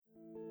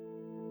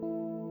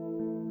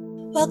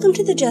Welcome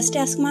to the Just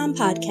Ask Mom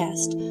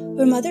podcast,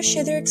 where mothers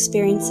share their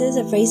experiences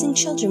of raising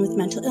children with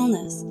mental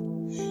illness.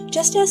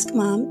 Just Ask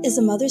Mom is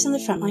a Mothers on the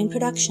Frontline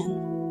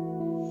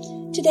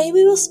production. Today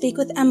we will speak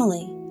with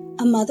Emily,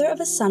 a mother of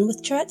a son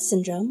with Tourette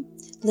syndrome,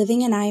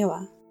 living in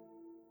Iowa.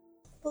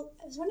 Well,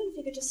 I was wondering if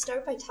you could just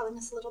start by telling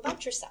us a little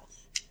about yourself.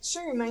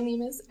 Sure. My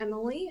name is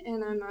Emily,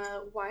 and I'm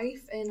a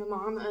wife and a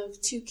mom of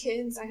 2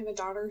 kids. I have a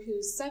daughter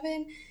who's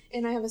 7,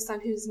 and I have a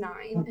son who's 9.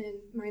 And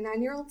my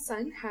 9-year-old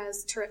son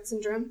has Tourette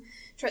syndrome.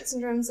 Tourette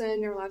syndrome is a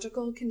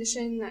neurological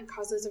condition that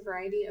causes a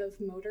variety of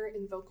motor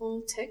and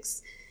vocal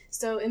tics.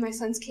 So in my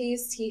son's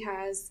case, he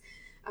has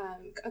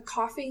a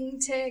coughing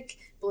tic,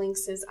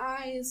 blinks his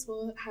eyes,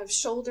 will have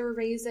shoulder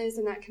raises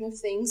and that kind of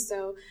thing.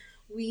 So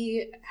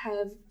we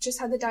have just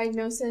had the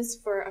diagnosis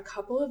for a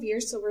couple of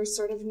years, so we're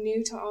sort of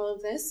new to all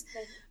of this.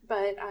 Okay.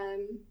 But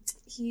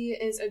he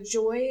is a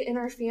joy in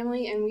our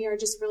family, and we are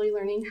just really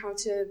learning how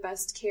to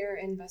best care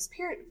and best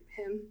parent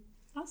him.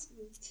 Awesome.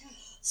 Yeah.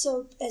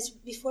 So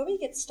before we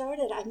get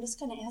started, I'm just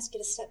going to ask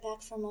you to step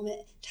back for a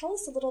moment. Tell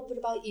us a little bit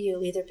about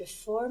you, either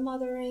before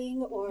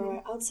mothering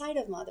or outside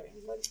of mothering.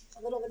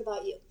 A little bit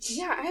about you.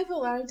 Yeah, I have a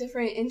lot of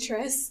different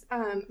interests.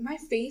 My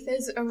faith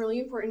is a really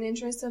important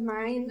interest of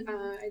mine.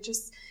 I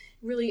just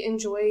really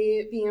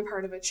enjoy being a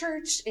part of a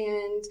church,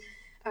 and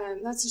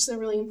that's just a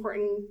really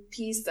important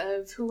piece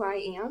of who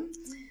I am.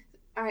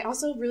 I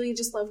also really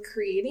just love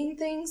creating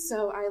things,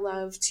 so I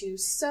love to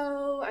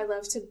sew, I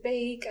love to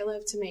bake, I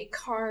love to make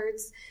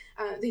cards.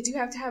 They do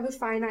have to have a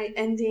finite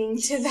ending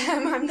to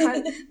them. I'm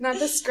not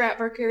the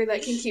scrapbooker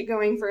that can keep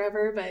going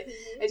forever, but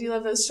I do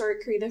love those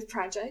short creative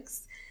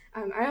projects.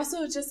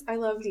 I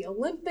love the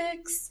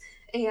Olympics,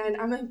 and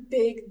I'm a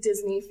big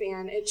Disney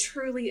fan. It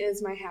truly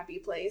is my happy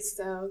place.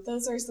 So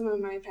those are some of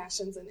my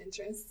passions and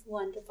interests.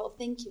 Wonderful.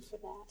 Thank you for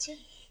that. Sure.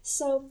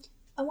 So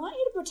I want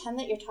you to pretend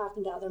that you're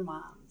talking to other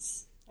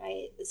moms,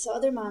 right? So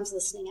other moms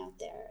listening out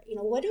there,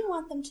 what do you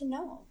want them to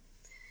know?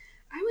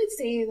 I would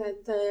say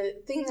that the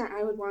thing that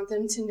I would want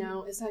them to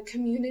know is that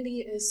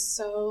community is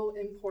so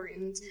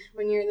important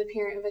when you're the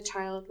parent of a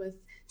child with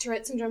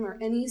Tourette syndrome or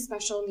any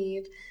special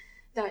need.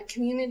 That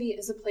community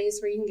is a place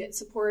where you can get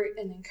support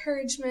and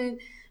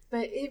encouragement,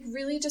 but it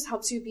really just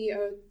helps you be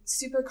a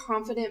super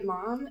confident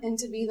mom and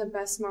to be the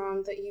best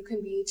mom that you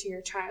can be to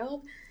your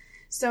child.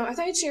 So I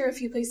thought I'd share a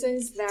few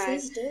places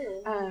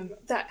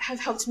that have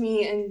helped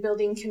me in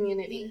building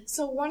community.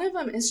 So one of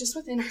them is just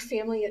within our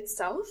family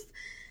itself.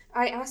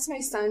 I asked my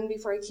son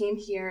before I came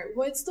here,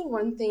 what's the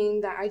one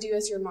thing that I do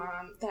as your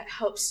mom that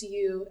helps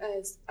you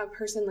as a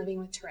person living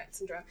with Tourette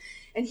syndrome?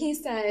 And he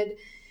said,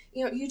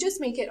 you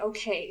just make it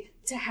okay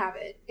to have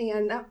it.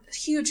 And that's a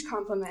huge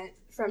compliment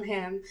from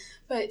him.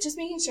 But just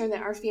making sure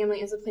that our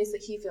family is a place that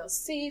he feels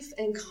safe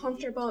and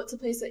comfortable. It's a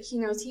place that he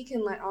knows he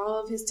can let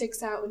all of his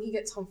tics out when he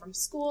gets home from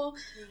school,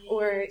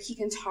 or he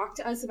can talk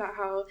to us about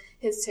how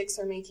his tics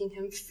are making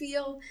him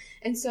feel.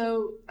 And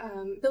so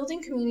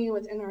building community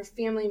within our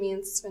family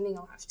means spending a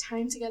lot of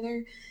time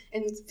together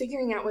and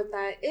figuring out what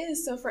that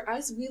is. So for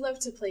us, we love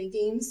to play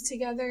games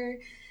together.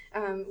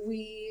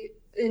 We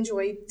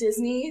enjoy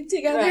Disney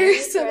together,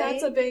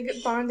 that's a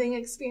big bonding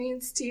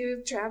experience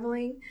too,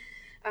 traveling.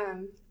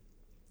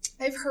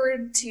 I've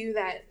heard too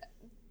that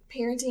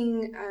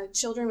parenting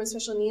children with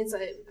special needs,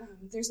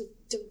 there's a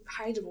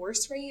high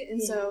divorce rate,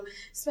 and so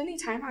spending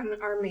time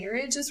on our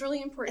marriage is really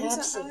important to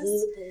us.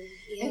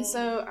 Yeah. And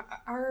so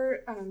our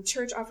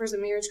church offers a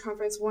marriage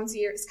conference once a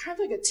year. It's kind of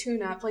like a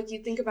tune-up, like you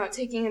think about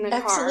taking in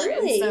a car.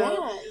 And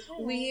so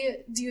we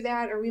do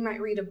that, or we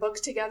might read a book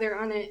together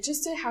on it,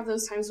 just to have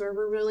those times where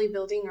we're really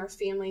building our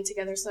family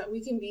together so that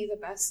we can be the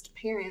best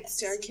parents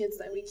to our kids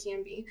that we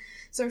can be.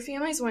 So our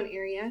family is one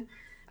area.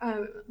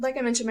 Like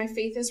I mentioned, my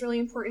faith is really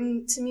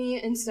important to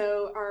me, and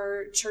so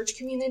our church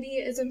community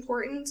is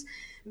important.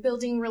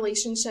 Building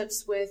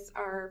relationships with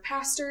our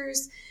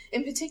pastors,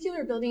 in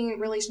particular building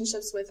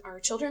relationships with our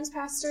children's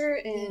pastor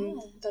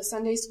and the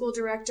Sunday school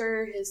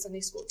director, his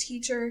Sunday school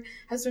teacher,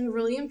 has been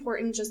really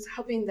important, just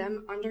helping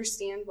them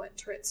understand what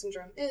Tourette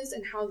syndrome is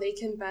and how they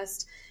can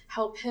best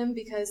help him,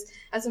 because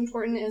as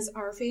important as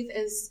our faith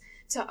is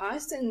to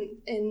us and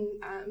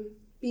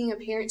being a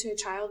parent to a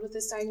child with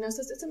this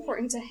diagnosis, it's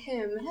important to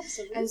him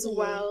as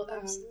well.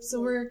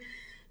 So we're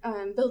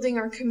building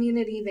our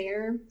community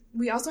there.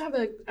 We also have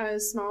a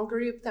small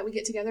group that we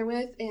get together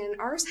with, and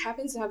ours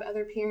happens to have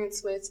other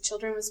parents with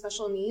children with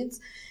special needs.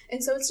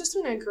 And so it's just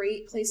been a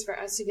great place for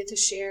us to get to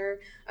share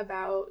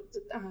about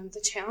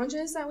the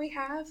challenges that we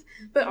have,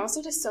 but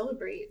also to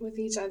celebrate with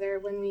each other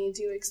when we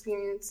do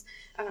experience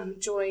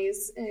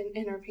joys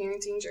in our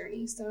parenting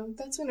journey. So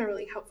that's been a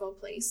really helpful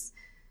place.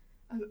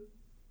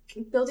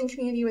 Building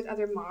community with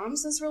other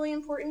moms is really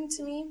important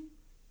to me.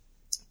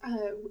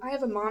 I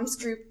have a mom's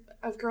group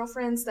of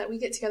girlfriends that we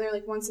get together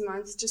like once a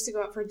month just to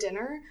go out for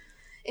dinner.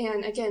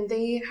 And again,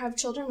 they have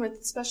children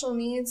with special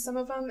needs, some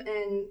of them,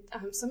 and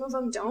some of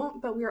them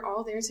don't, but we're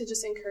all there to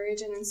just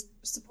encourage and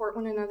support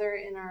one another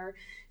in our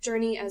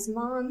journey as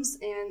moms,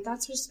 and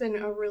that's just been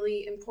a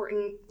really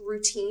important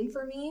routine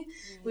for me.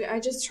 I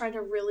just try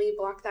to really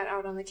block that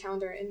out on the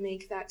calendar and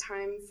make that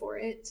time for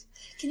it.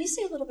 Can you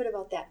say a little bit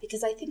about that?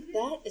 Because I think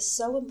that is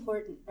so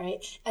important,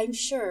 right? I'm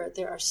sure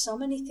there are so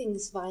many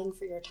things vying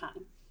for your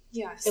time.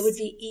 Yes. It would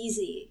be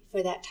easy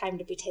for that time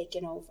to be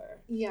taken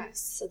over. Yes.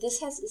 So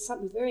this is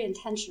something very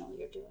intentional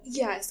you're doing.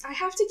 Yes. I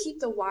have to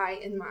keep the why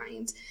in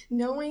mind,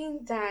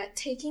 knowing that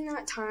taking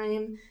that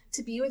time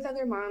to be with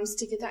other moms,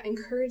 to get that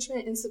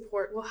encouragement and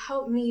support will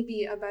help me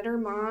be a better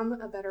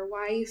mom, a better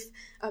wife,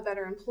 a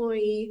better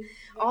employee,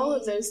 all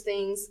of those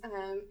things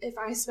if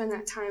I spend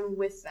that time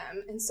with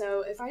them. And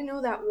so if I know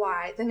that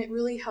why, then it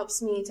really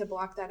helps me to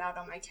block that out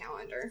on my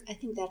calendar. I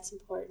think that's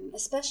important,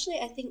 especially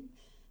I think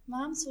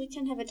moms, we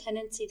can have a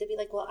tendency to be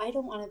like, well, I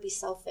don't want to be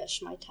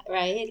selfish,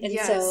 right? And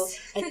yes. So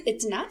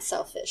it's not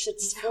selfish.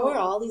 It's for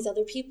all these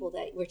other people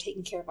that we're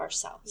taking care of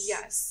ourselves.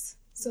 Yes.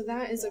 So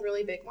that is a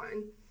really big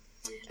one.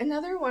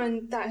 Another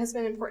one that has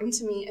been important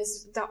to me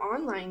is the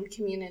online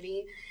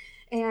community.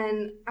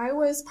 And I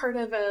was part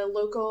of a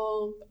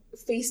local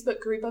Facebook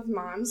group of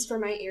moms for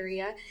my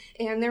area.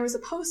 And there was a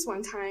post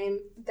one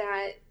time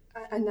that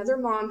another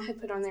mom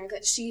had put on there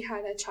that she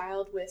had a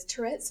child with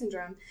Tourette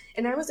syndrome,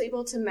 and I was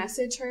able to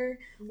message her.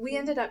 We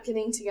ended up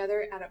getting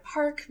together at a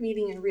park,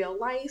 meeting in real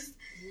life.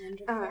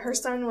 Her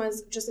son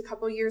was just a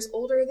couple years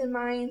older than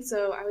mine,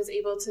 so I was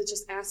able to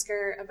just ask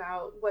her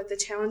about what the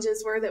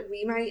challenges were that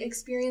we might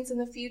experience in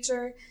the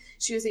future.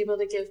 She was able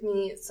to give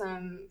me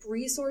some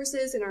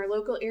resources in our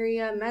local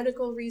area,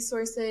 medical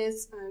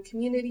resources,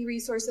 community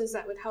resources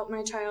that would help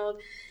my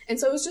child. And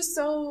so it was just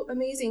so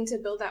amazing to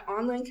build that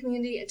online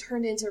community. It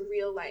turned into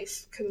real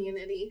life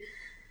community.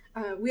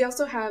 We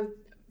also have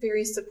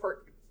various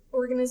support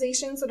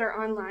organizations that are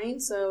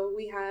online. So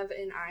we have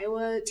an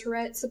Iowa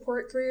Tourette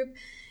support group.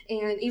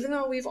 And even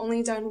though we've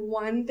only done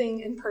one thing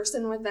in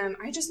person with them,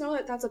 I just know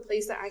that that's a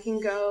place that I can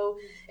go.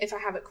 If I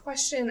have a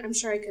question, I'm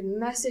sure I could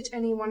message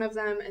any one of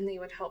them and they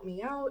would help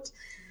me out.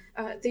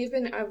 They've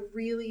been a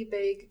really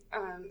big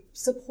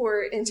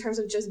support in terms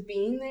of just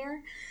being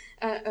there,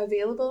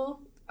 available.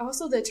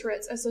 Also, the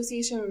Tourette's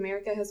Association of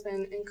America has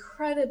been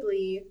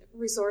incredibly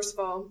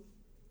resourceful.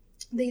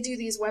 They do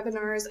these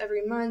webinars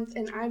every month,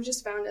 and I've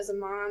just found as a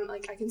mom,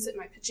 like I can sit in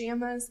my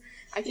pajamas,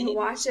 I can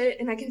watch it,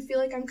 and I can feel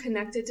like I'm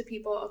connected to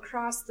people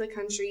across the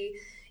country,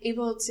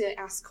 able to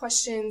ask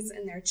questions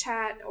in their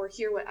chat or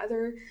hear what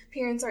other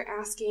parents are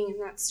asking,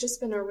 and that's just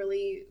been a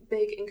really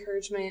big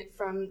encouragement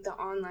from the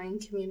online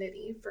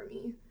community for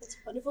me. That's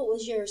wonderful.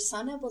 Was your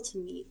son able to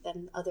meet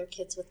then other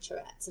kids with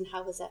Tourette's, and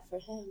how was that for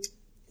him?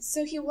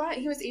 So he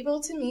was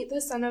able to meet the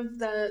son of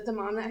the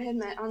mom that I had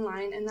met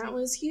online, and that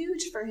was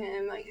huge for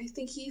him. Like, I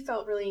think he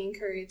felt really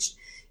encouraged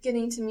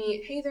getting to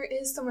meet, hey, there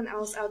is someone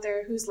else out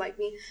there who's like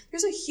me.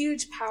 There's a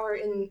huge power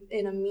in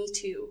a me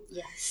too.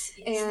 Yes.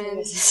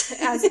 And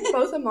as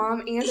both a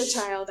mom and a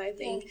child, I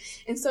think. Yeah.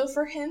 And so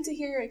for him to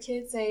hear a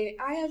kid say,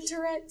 I have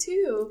Tourette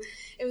too,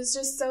 it was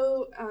just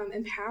so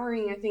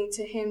empowering, I think,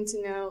 to him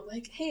to know,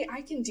 like, hey,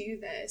 I can do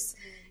this.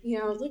 You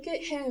know, look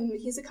at him.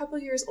 He's a couple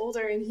years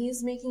older and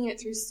he's making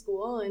it through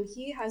school and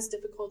he has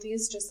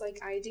difficulties just like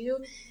I do.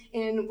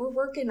 And we're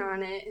working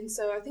on it. And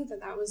so I think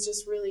that was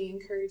just really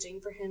encouraging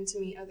for him to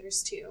meet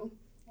others too.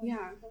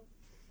 Yeah.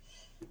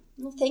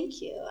 Well,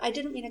 thank you. I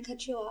didn't mean to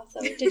cut you off, though.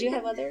 Did you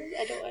have other?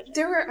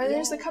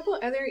 There's a couple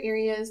other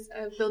areas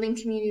of building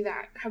community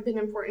that have been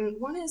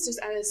important. One is just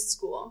at a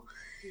school.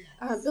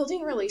 Yes.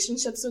 Building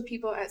relationships with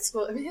people at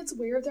school. I mean, it's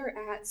where they're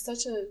at,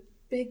 such a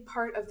big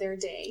part of their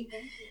day.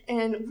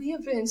 And we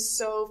have been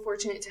so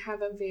fortunate to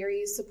have a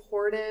very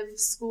supportive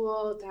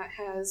school that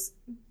has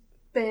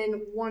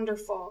been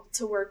wonderful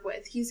to work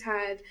with. He's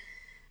had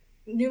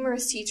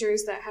numerous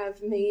teachers that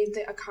have made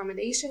the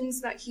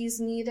accommodations that he's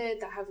needed,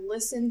 that have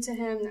listened to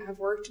him, that have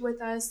worked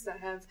with us, that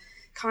have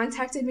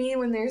contacted me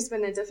when there's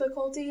been a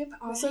difficulty,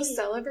 but also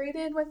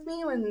celebrated with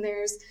me when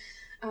there's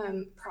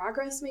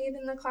progress made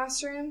in the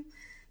classroom.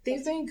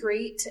 They've been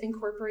great to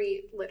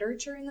incorporate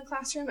literature in the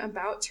classroom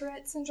about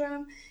Tourette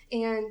syndrome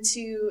and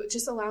to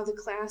just allow the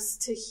class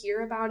to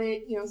hear about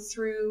it, you know,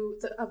 through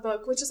a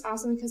book, which is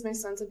awesome because my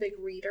son's a big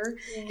reader.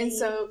 Right. And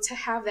so to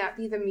have that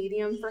be the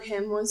medium for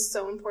him was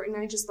so important.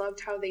 I just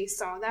loved how they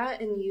saw that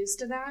and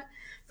used that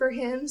for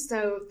him.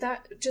 So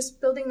that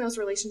just building those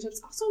relationships,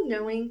 also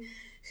knowing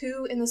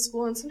who in the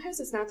school, and sometimes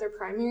it's not their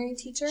primary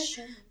teacher,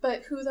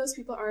 but who those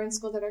people are in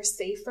school that are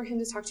safe for him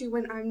to talk to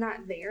when I'm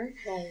not there.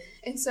 Right.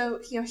 And so,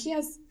 you know,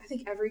 I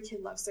think every kid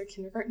loves their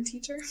kindergarten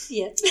teacher.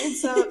 Yes. And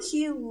so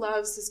he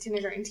loves his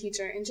kindergarten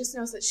teacher and just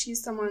knows that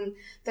she's someone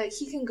that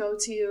he can go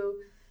to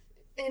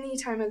any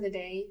time of the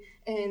day.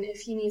 And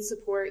if he needs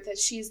support, that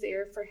she's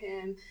there for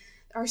him.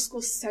 Our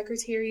school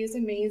secretary is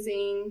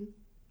amazing.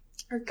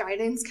 Our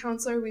guidance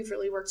counselor, we've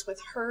really worked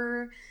with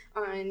her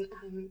on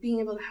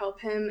being able to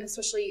help him,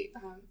 especially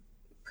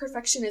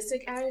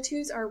perfectionistic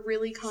attitudes are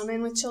really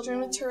common with children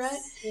with Tourette.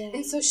 Yes.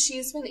 And so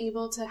she's been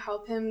able to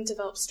help him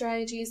develop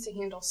strategies to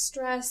handle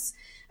stress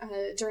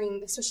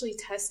during especially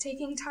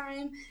test-taking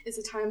time. Is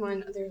a time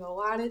when there's a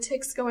lot of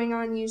tics going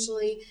on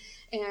usually.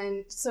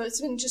 And so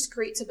it's been just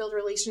great to build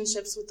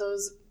relationships with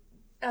those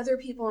other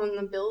people in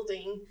the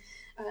building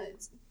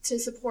to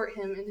support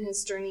him in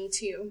his journey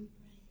too.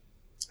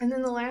 And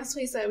then the last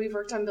ways that we've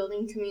worked on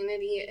building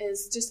community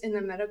is just in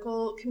the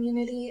medical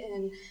community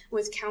and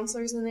with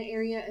counselors in the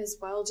area as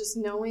well, just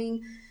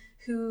knowing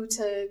who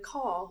to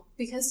call.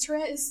 Because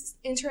Tourette is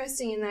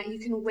interesting in that you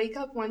can wake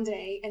up one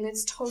day and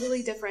it's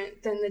totally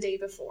different than the day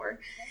before.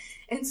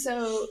 And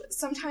so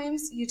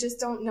sometimes you just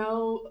don't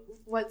know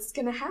what's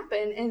going to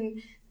happen.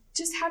 And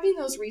just having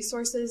those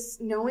resources,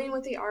 knowing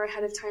what they are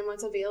ahead of time,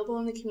 what's available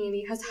in the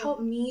community, has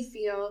helped me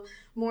feel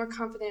more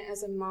confident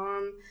as a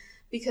mom,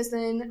 because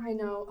then I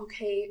know,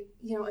 okay,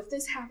 if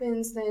this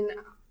happens, then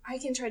I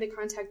can try to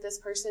contact this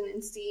person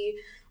and see,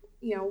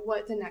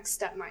 what the next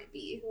step might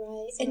be.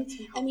 Right. So and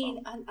I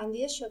mean, on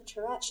the issue of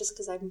Tourette's, just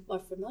because I'm more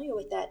familiar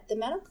with that, the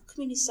medical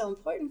community is so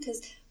important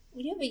because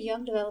when you have a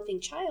young developing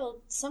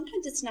child,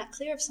 sometimes it's not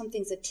clear if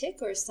something's a tic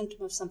or a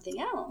symptom of something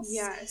else.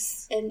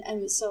 Yes.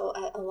 And so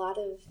a lot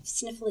of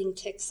sniffling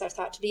tics are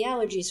thought to be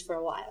allergies for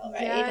a while,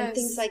 right? Yes. And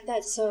things like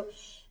that. So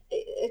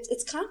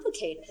it's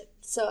complicated.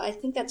 So I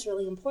think that's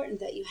really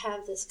important that you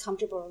have this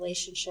comfortable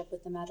relationship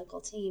with the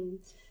medical team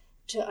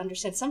to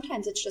understand.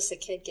 Sometimes it's just a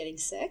kid getting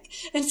sick,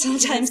 and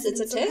sometimes it's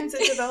a tic. Sometimes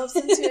it develops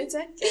into a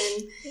tic,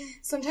 and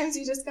sometimes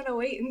you just gotta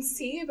wait and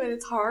see, but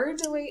it's hard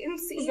to wait and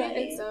see. Right.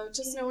 And so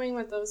just knowing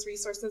what those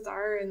resources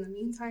are in the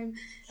meantime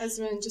has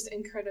been just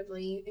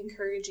incredibly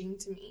encouraging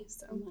to me.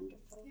 So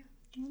wonderful.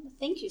 Yeah.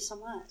 Thank you so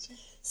much.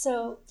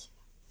 So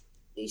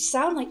you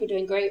sound like you're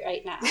doing great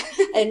right now.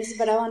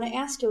 But I want to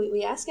ask you,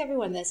 we ask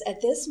everyone this,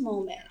 at this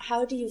moment,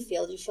 how do you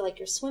feel? Do you feel like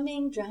you're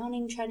swimming,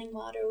 drowning, treading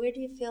water? Where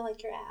do you feel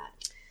like you're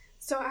at?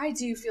 So I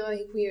do feel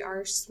like we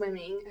are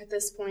swimming at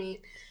this point.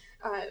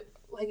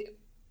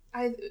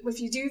 If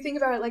you do think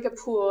about it like a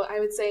pool, I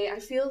would say I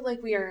feel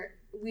like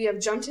we have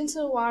jumped into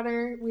the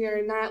water. We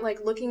are not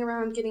looking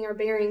around getting our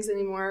bearings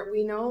anymore.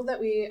 We know that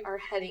we are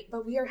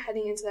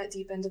heading into that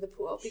deep end of the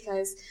pool,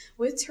 because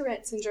with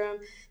Tourette syndrome,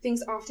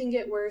 things often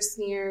get worse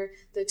near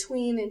the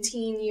tween and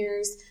teen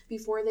years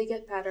before they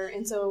get better.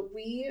 And so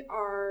we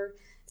are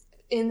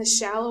in the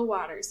shallow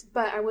waters.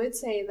 But I would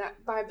say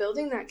that by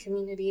building that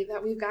community,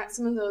 that we've got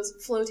some of those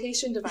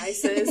flotation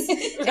devices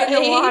in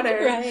the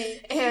water,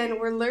 right. And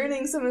we're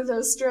learning some of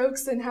those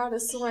strokes and how to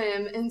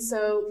swim. And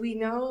so we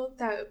know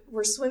that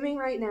we're swimming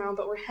right now,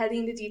 but we're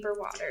heading to deeper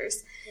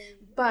waters.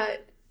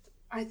 But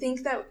I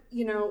think that,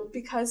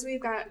 because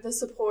we've got the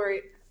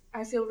support,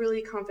 I feel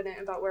really confident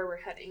about where we're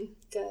heading.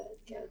 Good.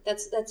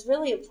 That's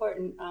really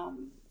important.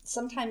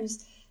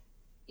 Sometimes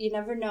you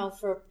never know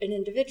for an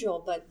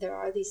individual, but there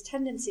are these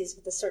tendencies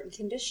with a certain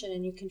condition,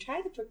 and you can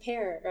try to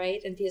prepare, right,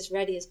 and be as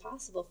ready as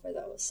possible for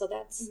those. So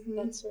that's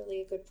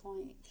really a good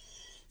point.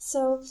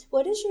 So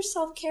what is your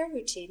self-care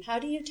routine? How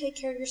do you take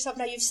care of yourself?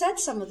 Now, you've said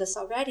some of this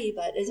already,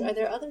 but are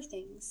there other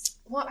things?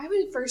 Well, I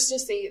would first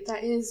just say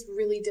that is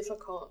really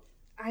difficult.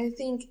 I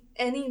think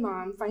any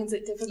mom finds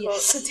it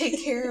difficult to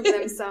take care of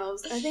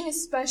themselves. I think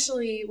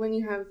especially when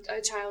you have a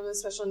child with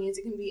special needs,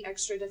 it can be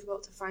extra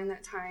difficult to find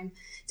that time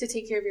to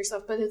take care of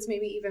yourself, but it's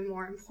maybe even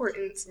more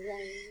important.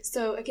 Right.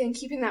 So again,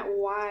 keeping that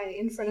why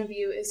in front of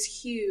you is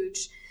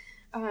huge.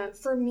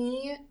 For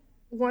me,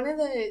 one of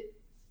the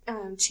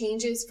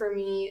changes for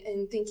me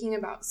in thinking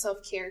about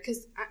self-care,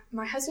 because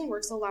my husband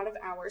works a lot of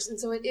hours, and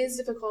so it is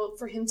difficult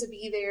for him to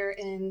be there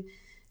and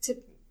to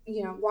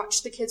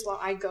watch the kids while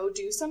I go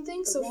do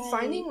something. So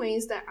finding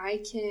ways that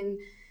I can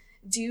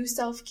do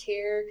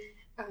self-care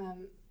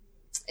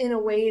in a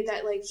way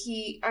that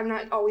I'm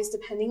not always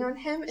depending on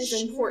him is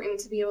important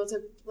to be able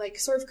to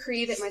sort of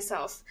create it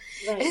myself.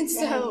 Right, and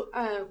so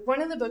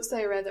one of the books that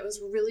I read that was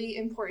really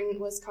important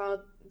was called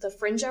The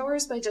Fringe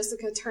Hours by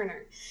Jessica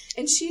Turner.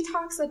 And she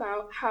talks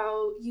about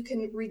how you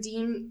can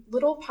redeem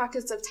little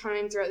pockets of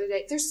time throughout the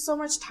day. There's so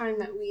much time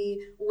that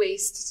we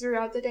waste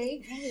throughout the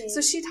day. Right. So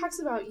she talks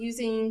about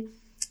using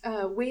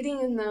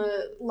waiting in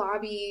the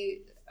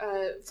lobby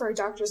for a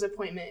doctor's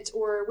appointment,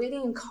 or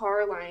waiting in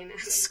car line at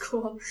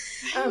school.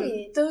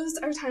 Right. Those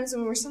are times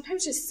when we're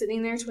sometimes just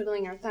sitting there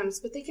twiddling our thumbs,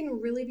 but they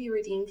can really be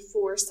redeemed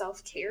for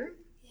self-care.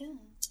 Yeah.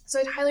 So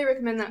I'd highly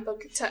recommend that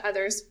book to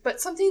others. But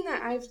something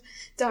that I've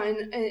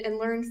done and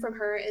learned from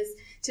her is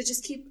to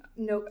just keep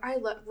note.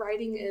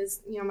 Writing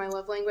is, my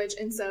love language.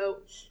 And so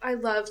I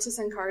love to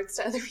send cards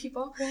to other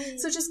people. Right.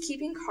 So just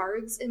keeping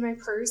cards in my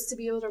purse to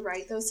be able to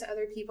write those to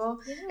other people.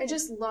 Yeah. I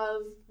just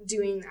love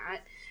doing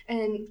that.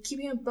 And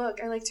keeping a book,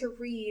 I like to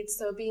read.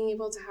 So being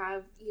able to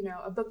have,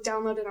 a book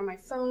downloaded on my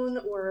phone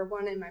or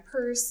one in my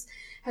purse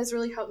has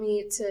really helped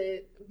me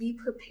to be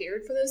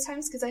prepared for those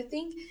times. Because I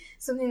think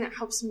something that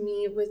helps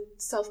me with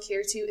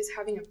self-care too is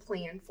having a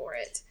plan for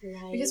it.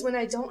 Right. Because when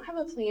I don't have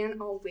a plan,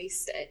 I'll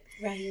waste it.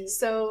 Right.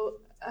 So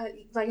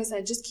like I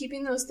said, just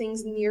keeping those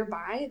things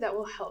nearby that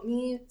will help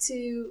me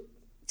to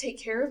take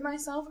care of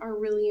myself are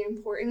really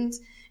important.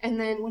 And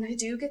then when I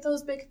do get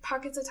those big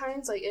pockets of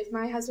times, like if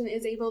my husband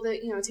is able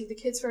to, take the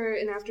kids for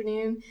an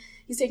afternoon,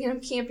 he's taking them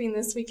camping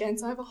this weekend,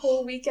 so I have a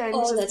whole weekend,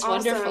 which is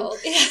awesome. Wonderful.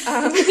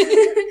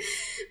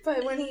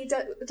 But when he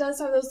does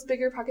have those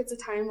bigger pockets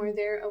of time where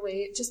they're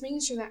away, just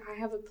making sure that I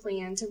have a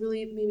plan to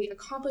really maybe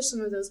accomplish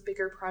some of those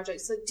bigger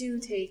projects that do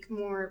take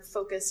more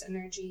focused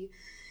energy.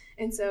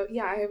 And so,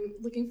 I'm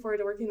looking forward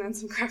to working on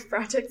some craft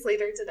projects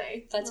later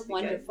today. That's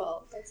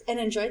wonderful. And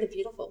enjoy the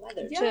beautiful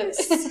weather,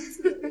 yes.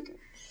 too.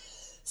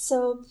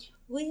 So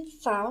we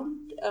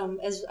found,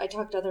 as I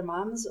talked to other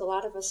moms, a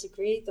lot of us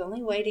agree the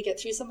only way to get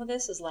through some of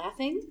this is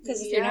laughing.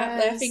 Because if you're not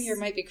laughing, you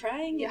might be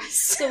crying. Yes.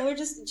 So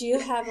do you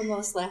have a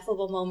most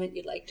laughable moment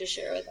you'd like to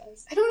share with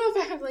us? I don't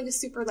know if I have like a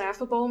super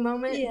laughable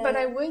moment, but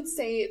I would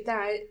say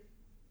that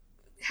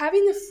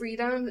having the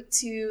freedom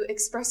to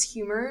express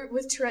humor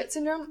with Tourette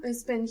syndrome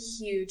has been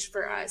huge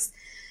for us.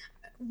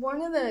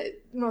 One of the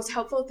most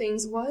helpful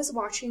things was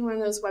watching one of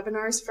those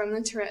webinars from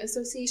the Tourette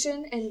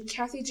Association, and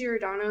Kathy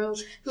Giordano,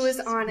 who was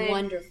on it,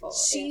 wonderful.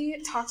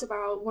 She talked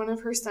about one of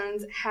her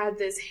sons had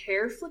this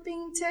hair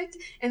flipping tic,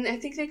 and I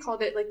think they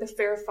called it like the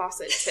Farrah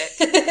Fawcett tic.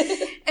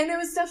 And it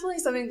was definitely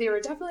something they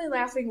were definitely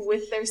laughing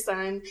with their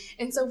son.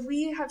 And so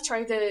we have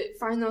tried to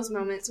find those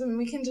moments when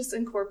we can just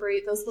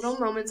incorporate those little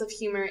moments of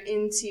humor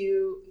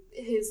into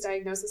his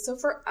diagnosis. So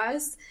for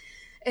us,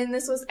 and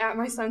this was at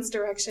my son's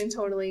direction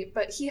totally,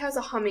 but he has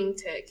a humming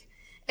tic,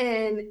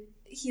 and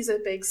he's a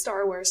big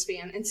Star Wars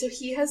fan, and so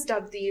he has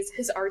dubbed these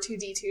his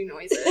R2-D2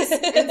 noises.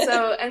 And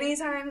so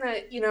anytime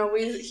that,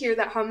 we hear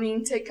that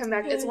humming tic come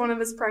back, it's one of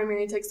his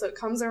primary tics, so it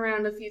comes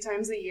around a few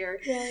times a year.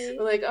 Right.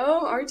 We're like,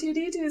 oh,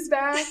 R2-D2's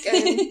back,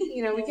 and,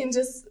 we can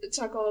just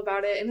chuckle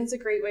about it, and it's a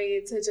great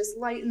way to just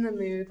lighten the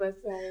mood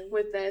with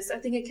this. I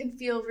think it can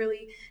feel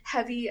really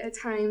heavy at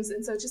times,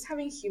 and so just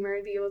having humor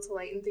to be able to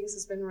lighten things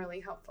has been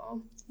really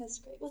helpful. That's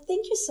great. Well,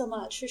 thank you so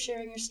much for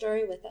sharing your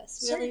story with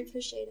us. Sure. Really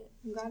appreciate it.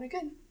 I'm glad I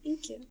could.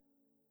 Thank you.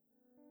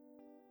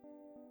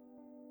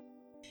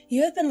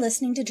 You have been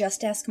listening to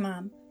Just Ask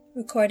Mom,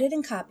 recorded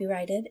and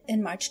copyrighted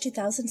in March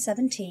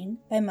 2017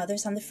 by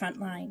Mothers on the Front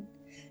Line.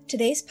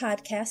 Today's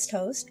podcast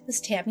host was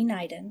Tammy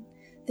Neiden.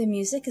 The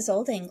music is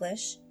Old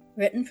English,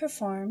 written,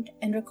 performed,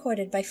 and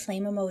recorded by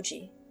Flame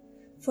Emoji.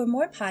 For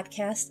more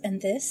podcasts and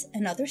this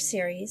and other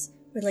series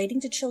relating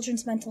to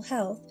children's mental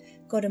health,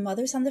 go to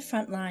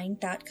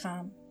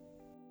mothersonthefrontline.com.